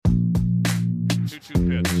2-2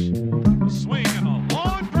 pitch. A swing and a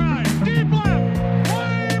long drive. Deep left.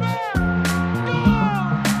 Way back.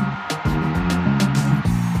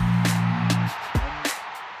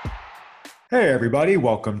 Hey everybody,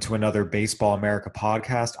 welcome to another Baseball America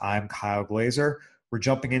podcast. I'm Kyle Glazer. We're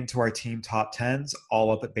jumping into our team top 10s,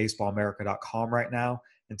 all up at baseballamerica.com right now.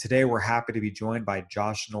 And today we're happy to be joined by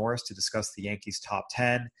Josh Norris to discuss the Yankees top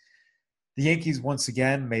 10. The Yankees once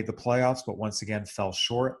again made the playoffs, but once again fell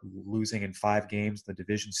short, losing in 5 games in the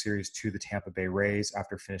division series to the Tampa Bay Rays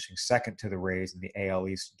after finishing second to the Rays in the AL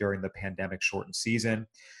East during the pandemic-shortened season.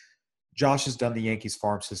 Josh has done the Yankees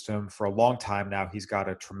farm system for a long time now. He's got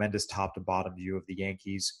a tremendous top-to-bottom view of the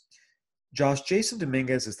Yankees. Josh, Jason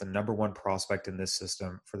Dominguez is the number one prospect in this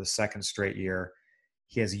system for the second straight year.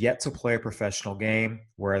 He has yet to play a professional game,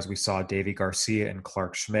 whereas we saw Deivi Garcia and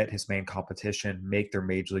Clark Schmidt, his main competition, make their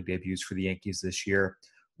major league debuts for the Yankees this year.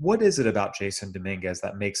 What is it about Jason Dominguez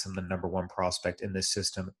that makes him the number one prospect in this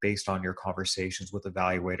system based on your conversations with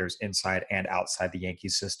evaluators inside and outside the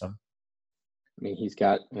Yankees system? I mean, he's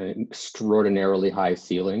got an extraordinarily high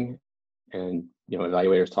ceiling, and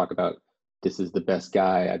evaluators talk about this is the best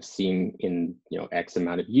guy I've seen in X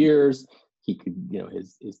amount of years. He could,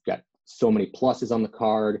 he's got so many pluses on the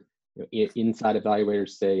card. Inside evaluators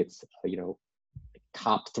say it's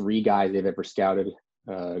top 3 guys they've ever scouted.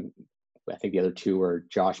 I think the other 2 are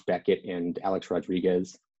Josh Beckett and Alex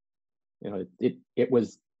Rodriguez.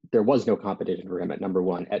 There was no competition for him at number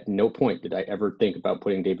one. At no point did I ever think about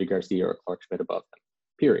putting Deivi Garcia or Clark Schmidt above him.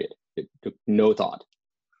 Period. It took no thought.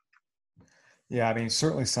 Yeah, I mean, it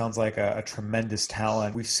certainly sounds like a tremendous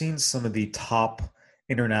talent. We've seen some of the top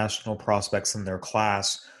international prospects in their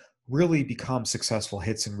class really become successful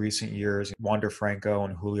hits in recent years. Wander Franco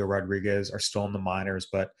and Julio Rodriguez are still in the minors,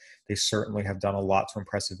 but they certainly have done a lot to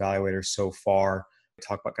impress evaluators so far. We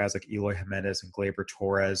talk about guys like Eloy Jimenez and Gleyber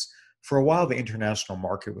Torres. For a while, the international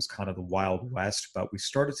market was kind of the Wild West, but we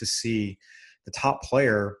started to see the top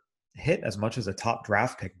player hit as much as a top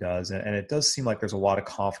draft pick does. And it does seem like there's a lot of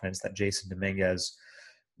confidence that Jason Dominguez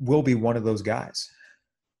will be one of those guys.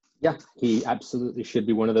 Yeah, he absolutely should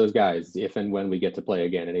be one of those guys if and when we get to play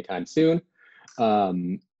again anytime soon.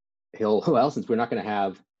 Since we're not going to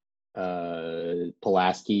have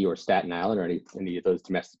Pulaski or Staten Island or any of those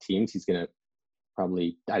domestic teams, he's going to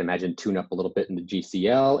probably, I'd imagine, tune up a little bit in the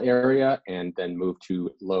GCL area and then move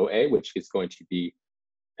to low A, which is going to be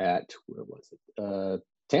at,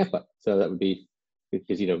 Tampa. So that would be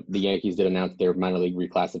because, the Yankees did announce their minor league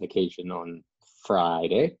reclassification on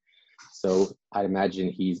Friday. So I'd imagine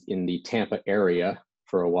he's in the Tampa area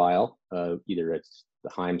for a while, either at the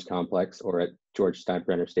Himes Complex or at George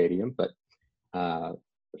Steinbrenner Stadium. But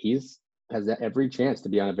has every chance to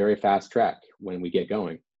be on a very fast track when we get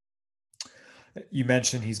going. You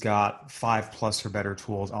mentioned he's got 5+ or better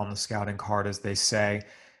tools on the scouting card, as they say.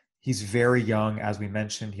 He's very young. As we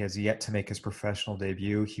mentioned, he has yet to make his professional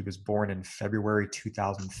debut. He was born in February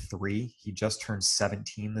 2003. He just turned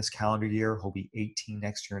 17 this calendar year. He'll be 18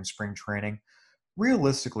 next year in spring training.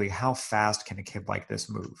 Realistically, how fast can a kid like this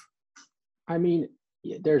move? I mean,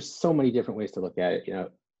 there's so many different ways to look at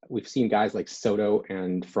it. We've seen guys like Soto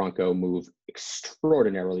and Franco move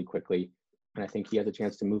extraordinarily quickly. And I think he has a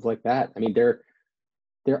chance to move like that. I mean, there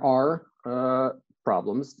are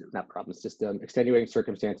extenuating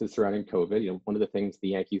circumstances surrounding COVID. One of the things the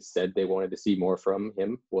Yankees said they wanted to see more from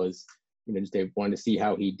him was, they wanted to see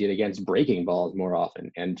how he did against breaking balls more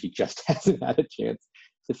often. And he just hasn't had a chance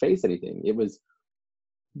to face anything. It was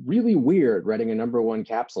really weird writing a number one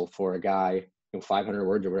capsule for a guy, 500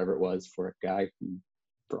 words or whatever it was, for a guy who,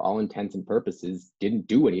 for all intents and purposes, didn't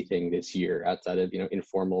do anything this year outside of,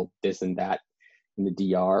 informal this and that in the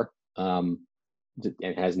DR, and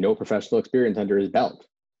has no professional experience under his belt.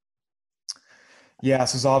 Yeah,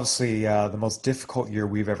 this is obviously the most difficult year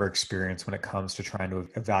we've ever experienced when it comes to trying to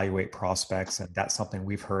evaluate prospects. And that's something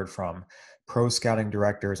we've heard from pro scouting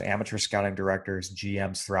directors, amateur scouting directors,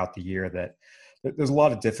 GMs throughout the year, that there's a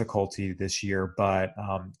lot of difficulty this year. But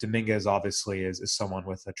Dominguez obviously is someone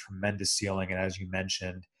with a tremendous ceiling. And as you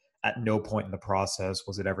mentioned, at no point in the process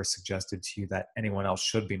was it ever suggested to you that anyone else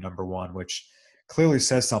should be number one, which clearly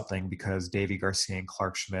says something, because Deivi Garcia and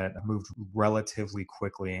Clark Schmidt moved relatively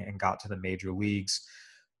quickly and got to the major leagues.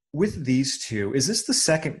 With these two, is this the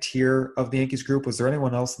second tier of the Yankees group? Was there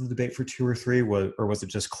anyone else in the debate for 2 or 3, or was it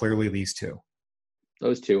just clearly these two?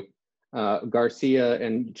 Those two. Garcia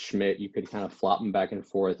and Schmidt, you could kind of flop them back and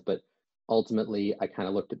forth, but ultimately I kind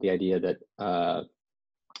of looked at the idea that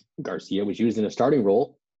Garcia was used in a starting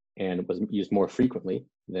role and was used more frequently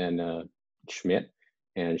than Schmidt.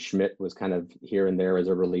 And Schmidt was kind of here and there as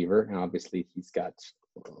a reliever. And obviously he's got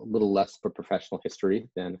a little less of a professional history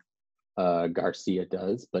than Garcia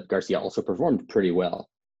does, but Garcia also performed pretty well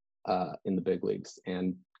in the big leagues.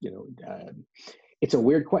 And it's a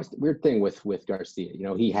weird thing with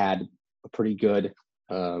Garcia. He had a pretty good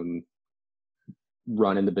run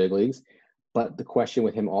in the big leagues, but the question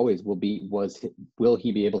with him always will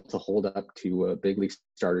he be able to hold up to a big league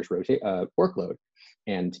starters workload?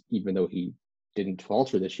 And even though he didn't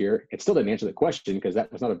falter this year, it still didn't answer the question, because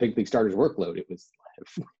that was not a big league starters workload. It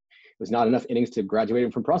was not enough innings to graduate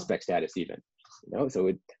him from prospect status even.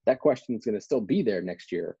 So that question is going to still be there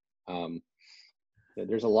next year.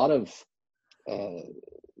 There's a lot of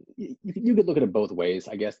you could look at it both ways.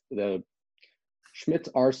 I guess the Schmidt's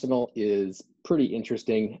arsenal is pretty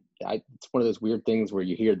interesting. It's one of those weird things where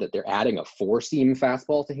you hear that they're adding a four-seam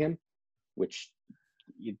fastball to him, which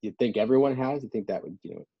you'd think everyone has. You think that would,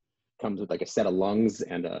 comes with like a set of lungs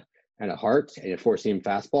and a heart and a four-seam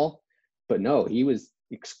fastball. But no, he was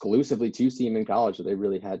exclusively two-seam in college, so they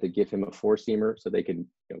really had to give him a four-seamer so they could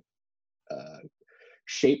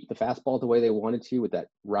shape the fastball the way they wanted to, with that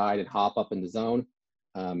ride and hop up in the zone,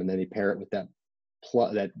 and then they pair it with that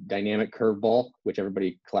dynamic curveball, which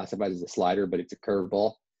everybody classifies as a slider, but it's a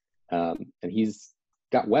curveball. And he's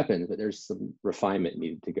got weapons, but there's some refinement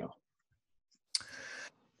needed to go.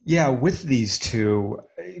 Yeah, with these two,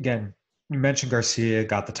 again, you mentioned Garcia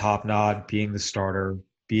got the top nod, being the starter,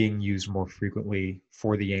 being used more frequently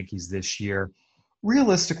for the Yankees this year.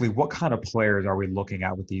 Realistically, what kind of players are we looking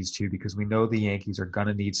at with these two? Because we know the Yankees are going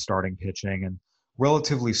to need starting pitching, and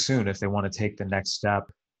relatively soon if they want to take the next step.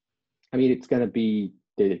 I mean,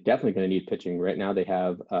 they're definitely going to need pitching. Right now they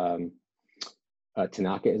have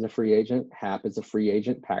Tanaka is a free agent, Happ is a free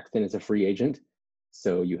agent, Paxton is a free agent.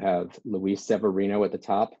 So you have Luis Severino at the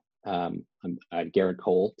top, Garrett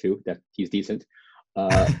Cole too, that he's decent.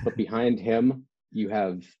 But behind him, you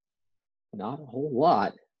have not a whole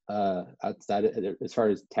lot outside as far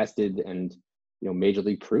as tested and major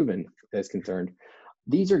league proven is concerned.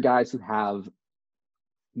 These are guys who have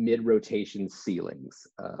mid-rotation ceilings,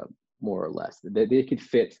 more or less. They could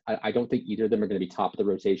fit. I don't think either of them are going to be top of the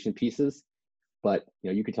rotation pieces, but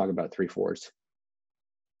you could talk about 3-4s.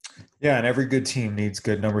 Yeah, and every good team needs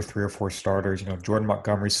good number 3 or 4 starters. Jordan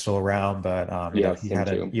Montgomery's still around, but he had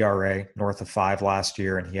an ERA north of 5 last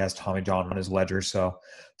year, and he has Tommy John on his ledger. So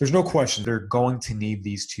there's no question they're going to need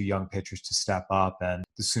these two young pitchers to step up, and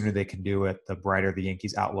the sooner they can do it, the brighter the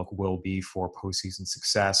Yankees' outlook will be for postseason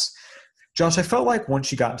success. Josh, I felt like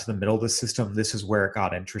once you got into the middle of the system, this is where it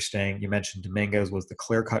got interesting. You mentioned Dominguez was the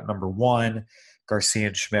clear-cut number 1. Garcia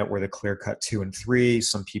and Schmidt were the clear-cut 2 and 3.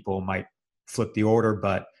 Some people might flip the order,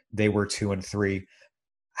 but they were 2 and 3.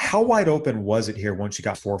 How wide open was it here once you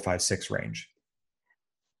got 4, 5, 6 range?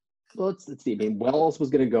 Well, let's see. I mean, Wells was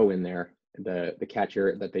going to go in there, the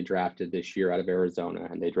catcher that they drafted this year out of Arizona,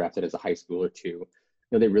 and they drafted as a high schooler too.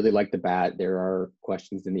 They really like the bat. There are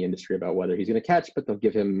questions in the industry about whether he's going to catch, but they'll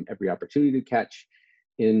give him every opportunity to catch.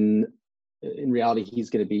 In reality, he's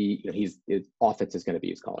going to be, his offense is going to be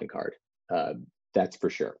his calling card. That's for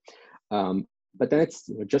sure. But then it's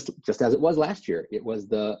just as it was last year. It was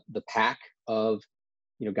the pack of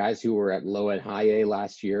guys who were at low and high A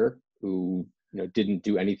last year who didn't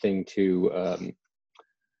do anything to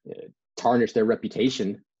tarnish their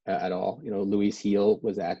reputation at all. Luis Heel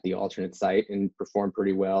was at the alternate site and performed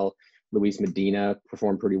pretty well. Luis Medina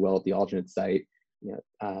performed pretty well at the alternate site.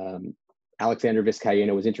 Alexander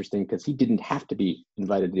Vizcaíno was interesting because he didn't have to be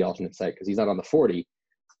invited to the alternate site because he's not on the 40.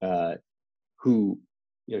 Who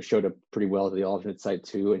showed up pretty well at the alternate site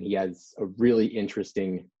too, and he has a really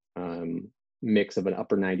interesting mix of an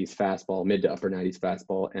upper 90s fastball, mid to upper 90s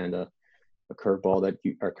fastball, and a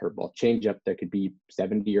curveball changeup that could be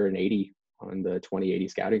 70 or an 80 on the 20/80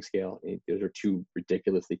 scouting scale. Those are two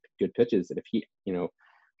ridiculously good pitches, and if he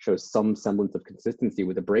shows some semblance of consistency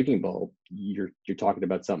with a breaking ball, you're talking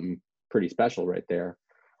about something pretty special right there.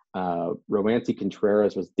 Roansy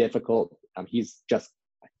Contreras was difficult. He's just,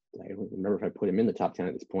 I don't remember if I put him in the top 10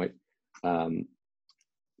 at this point.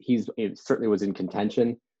 He certainly was in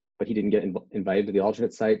contention, but he didn't get invited to the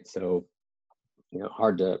alternate site. So,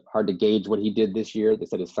 hard to gauge what he did this year. They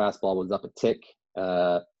said his fastball was up a tick.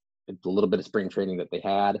 A little bit of spring training that they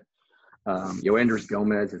had. Yoendris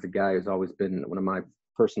Gomez is a guy who's always been one of my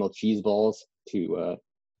personal cheese balls, to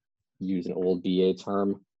use an old BA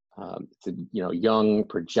term. It's a young,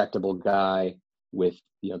 projectable guy with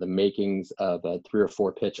the makings of a 3 or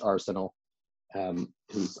 4 pitch arsenal,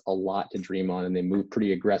 who's a lot to dream on, and they moved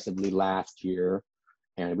pretty aggressively last year.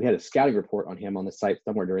 And we had a scouting report on him on the site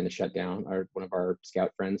somewhere during the shutdown. One of our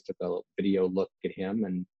scout friends took a video look at him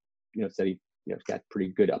and said he's got pretty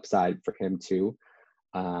good upside for him too.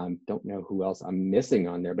 Don't know who else I'm missing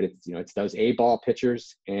on there, but it's those A-ball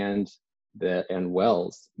pitchers and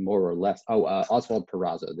Wells, more or less. Oswald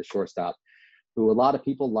Peraza, the shortstop, who a lot of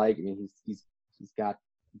people like. I mean, he's got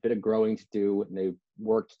a bit of growing to do, and they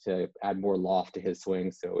worked to add more loft to his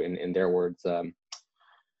swing. So in their words, the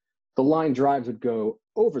line drives would go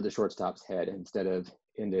over the shortstop's head instead of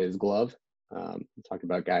into his glove. Talking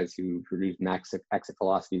about guys who produce max exit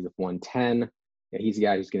velocities of 110. Yeah, he's a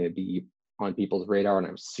guy who's going to be on people's radar, and I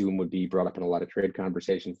assume would be brought up in a lot of trade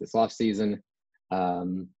conversations this offseason.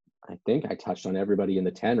 I think I touched on everybody in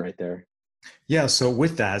the 10 right there. Yeah. So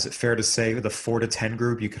with that, is it fair to say the 4 to 10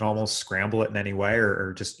 group, you can almost scramble it in any way,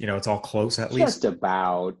 or just, it's all close at least? Just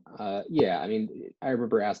about. Yeah. I mean, I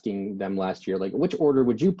remember asking them last year, like, which order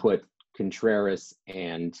would you put Contreras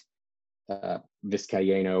and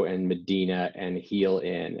Vizcaino and Medina and Heel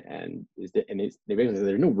in? And they basically said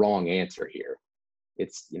there's no wrong answer here.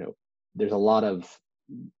 It's, there's a lot of,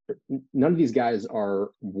 none of these guys are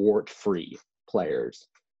wart-free players,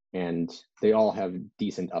 and they all have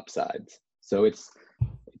decent upsides. So it's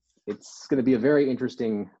going to be a very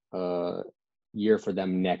interesting year for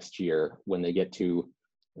them next year when they get to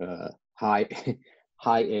high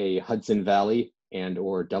A Hudson Valley and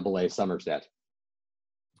or double A Somerset.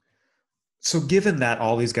 So given that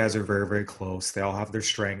all these guys are very, very close, they all have their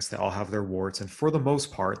strengths, they all have their warts, and for the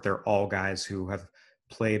most part, they're all guys who have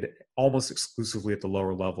played almost exclusively at the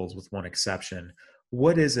lower levels with one exception.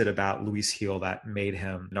 What is it about Luis Heel that made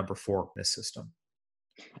him number 4 in this system?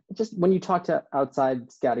 Just when you talk to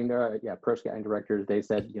outside scouting, pro scouting directors, they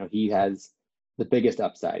said, he has the biggest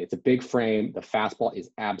upside. It's a big frame. The fastball is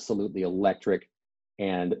absolutely electric,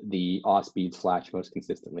 and the off speeds flash most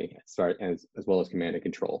consistently, as well as command and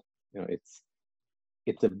control.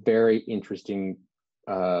 It's a very interesting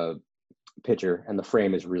pitcher, and the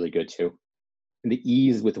frame is really good too. And the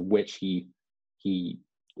ease with which he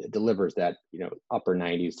delivers that, upper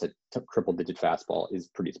 90s to triple digit fastball is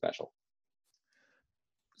pretty special.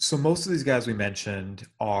 So most of these guys we mentioned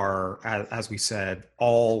are, as we said,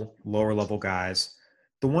 all lower level guys.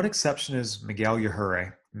 The one exception is Miguel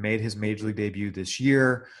Yajure, made his major league debut this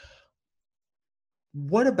year.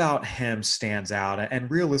 What about him stands out? And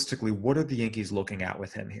realistically, what are the Yankees looking at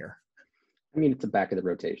with him here? I mean, it's a back of the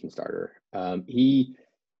rotation starter.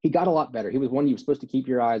 He got a lot better. He was one you were supposed to keep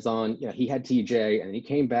your eyes on. He had TJ, and he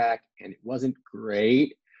came back, and it wasn't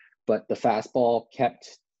great, but the fastball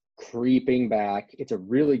kept creeping back. It's a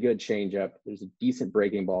really good changeup. There's a decent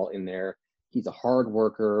breaking ball in there. He's a hard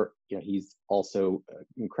worker. He's also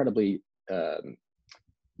incredibly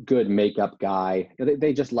good makeup guy.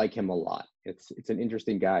 They just like him a lot. It's an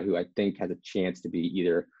interesting guy who I think has a chance to be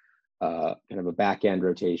either kind of a back end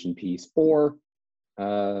rotation piece or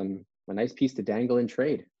a nice piece to dangle in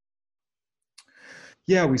trade.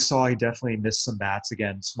 Yeah, we saw he definitely missed some bats.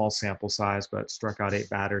 Again, small sample size, but struck out 8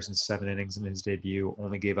 batters in 7 innings in his debut,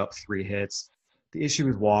 only gave up 3 hits. The issue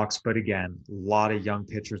is walks, but again, a lot of young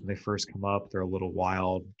pitchers when they first come up, they're a little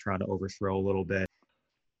wild, trying to overthrow a little bit.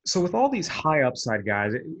 So with all these high upside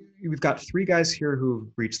guys, we've got 3 guys here who've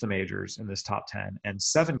reached the majors in this top 10 and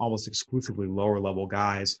 7 almost exclusively lower level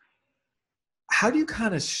guys. How do you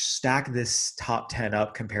kind of stack this top 10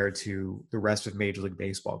 up compared to the rest of Major League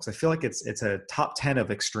Baseball? Because I feel like it's a top 10 of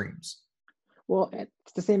extremes. Well,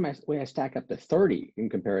 it's the same way I stack up the 30 in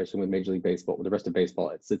comparison with Major League Baseball, with the rest of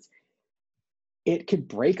baseball. It could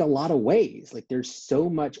break a lot of ways. Like, there's so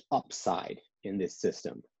much upside in this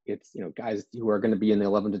system. It's, guys who are going to be in the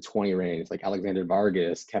 11 to 20 range, like Alexander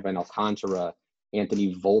Vargas, Kevin Alcantara,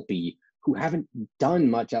 Anthony Volpe, who haven't done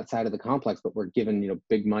much outside of the complex, but were given,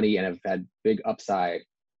 big money and have had big upside,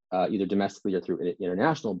 either domestically or through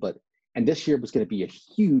international. And this year was going to be a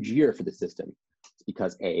huge year for the system. It's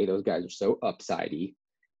because A, those guys are so upsidey,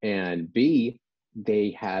 and B,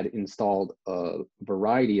 they had installed a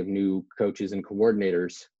variety of new coaches and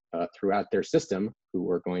coordinators throughout their system who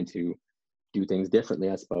were going to do things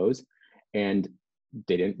differently, I suppose. And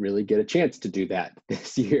they didn't really get a chance to do that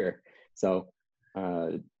this year. So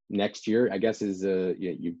next year, I guess, is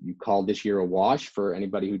you call this year a wash for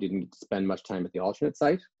anybody who didn't spend much time at the alternate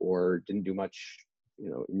site or didn't do much,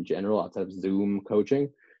 in general outside of Zoom coaching.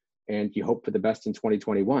 And you hope for the best in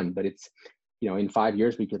 2021. But it's, in 5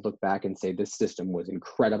 years, we could look back and say this system was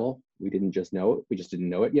incredible. We didn't just know it. We just didn't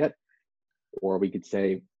know it yet. Or we could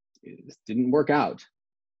say this didn't work out.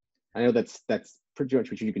 I know that's pretty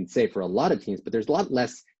much what you can say for a lot of teams, but there's a lot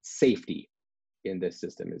less safety in this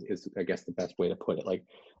system is I guess the best way to put it. Like,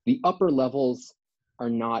 the upper levels are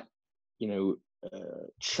not,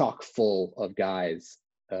 chock full of guys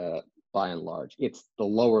by and large. It's the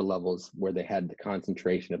lower levels where they had the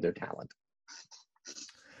concentration of their talent.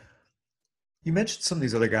 You mentioned some of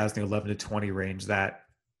these other guys in the 11 to 20 range that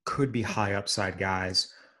could be high upside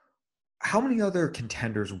guys. How many other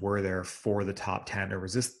contenders were there for the top 10, or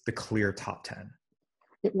was this the clear top 10?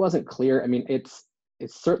 It wasn't clear. I mean, it's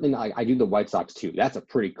certainly not. I do the White Sox too. That's a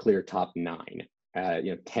pretty clear top 9.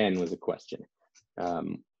 10 was a question.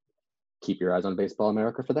 Keep your eyes on Baseball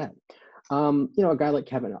America for that. A guy like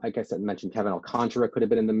Kevin, like I said, mentioned Kevin Alcantara could have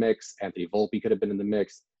been in the mix. Anthony Volpe could have been in the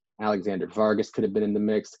mix. Alexander Vargas could have been in the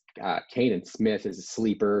mix. Kanan Smith is a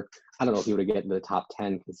sleeper. I don't know if he would have gotten to the top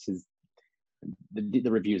 10 because the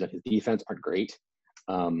reviews of his defense aren't great,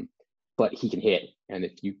 but he can hit. And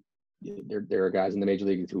if there are guys in the major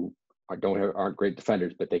leagues who aren't great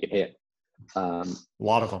defenders, but they can hit. A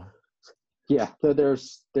lot of them. Yeah, so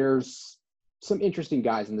there's some interesting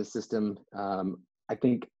guys in the system. I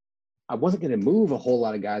think I wasn't going to move a whole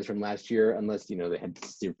lot of guys from last year unless they had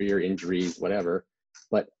severe injuries, whatever.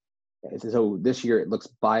 But so this year it looks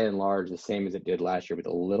by and large the same as it did last year with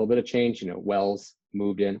a little bit of change. Wells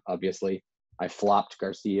moved in, obviously. I flopped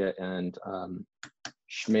Garcia and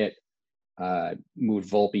Schmidt, moved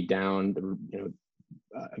Volpe down.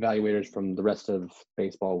 Evaluators from the rest of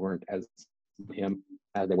baseball weren't as him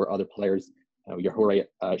as they were other players. Yajure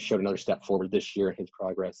showed another step forward this year in his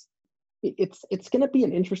progress. It's going to be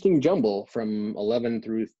an interesting jumble from 11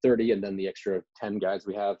 through 30, and then the extra 10 guys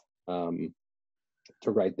we have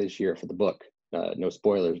to write this year for the book. No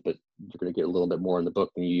spoilers, but you're going to get a little bit more in the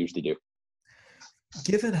book than you usually do.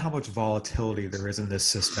 Given how much volatility there is in this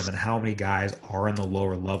system and how many guys are in the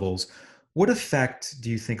lower levels, what effect do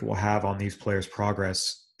you think it will have on these players'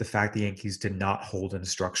 progress, the fact the Yankees did not hold an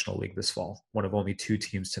instructional league this fall, one of only 2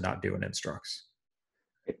 teams to not do an instructs?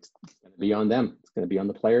 It's going to be on them. It's going to be on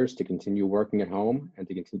the players to continue working at home and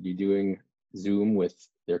to continue doing Zoom with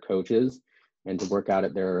their coaches and to work out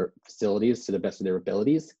at their facilities to the best of their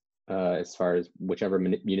abilities as far as whichever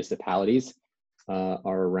municipalities are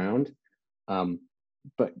around.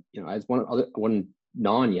 But as one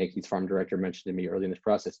non-Yankees farm director mentioned to me early in this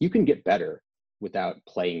process, you can get better without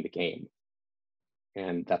playing the game.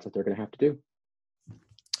 And that's what they're going to have to do.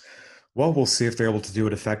 Well, we'll see if they're able to do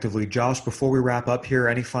it effectively. Josh, before we wrap up here,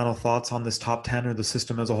 any final thoughts on this top 10 or the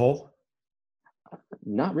system as a whole?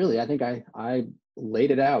 Not really. I think I laid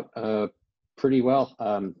it out pretty well.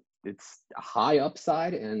 It's a high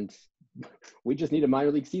upside, and we just need a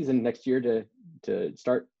minor league season next year to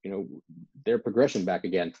start, their progression back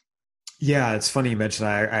again. Yeah, it's funny you mentioned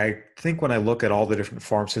that. I think when I look at all the different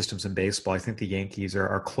farm systems in baseball, I think the Yankees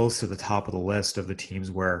are close to the top of the list of the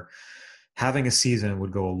teams where having a season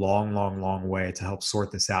would go a long, long, long way to help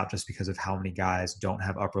sort this out, just because of how many guys don't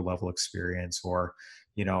have upper level experience or,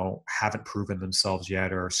 haven't proven themselves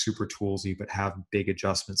yet or are super toolsy but have big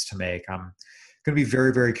adjustments to make. I'm going to be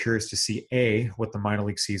very, very curious to see A, what the minor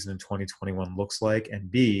league season in 2021 looks like,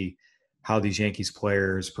 and B, how these Yankees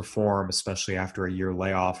players perform, especially after a year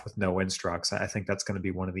layoff with no instructs. I think that's going to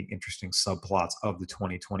be one of the interesting subplots of the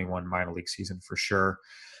 2021 minor league season for sure.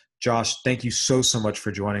 Josh, thank you so much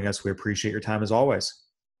for joining us. We appreciate your time as always.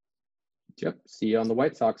 Yep. See you on the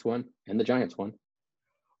White Sox one and the Giants one.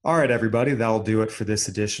 All right, everybody, that'll do it for this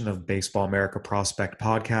edition of Baseball America Prospect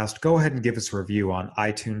Podcast. Go ahead and give us a review on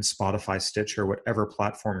iTunes, Spotify, Stitcher, whatever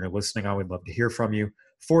platform you're listening on. We'd love to hear from you.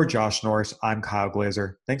 For Josh Norris, I'm Kyle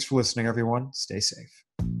Glazer. Thanks for listening, everyone. Stay safe.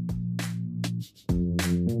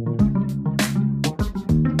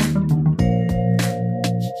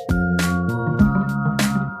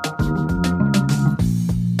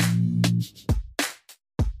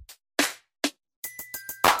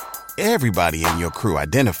 Everybody in your crew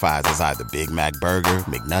identifies as either Big Mac Burger,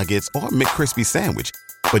 McNuggets, or McCrispy Sandwich.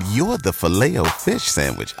 But you're the Filet-O-Fish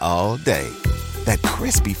Sandwich all day. That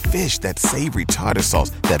crispy fish, that savory tartar sauce,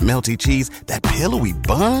 that melty cheese, that pillowy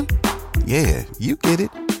bun. Yeah, you get it.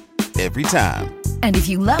 Every time. And if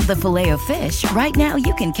you love the Filet-O-Fish, right now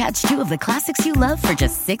you can catch 2 of the classics you love for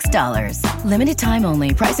just $6. Limited time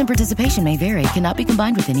only. Price and participation may vary. Cannot be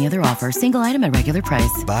combined with any other offer. Single item at regular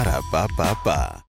price. Ba-da-ba-ba-ba.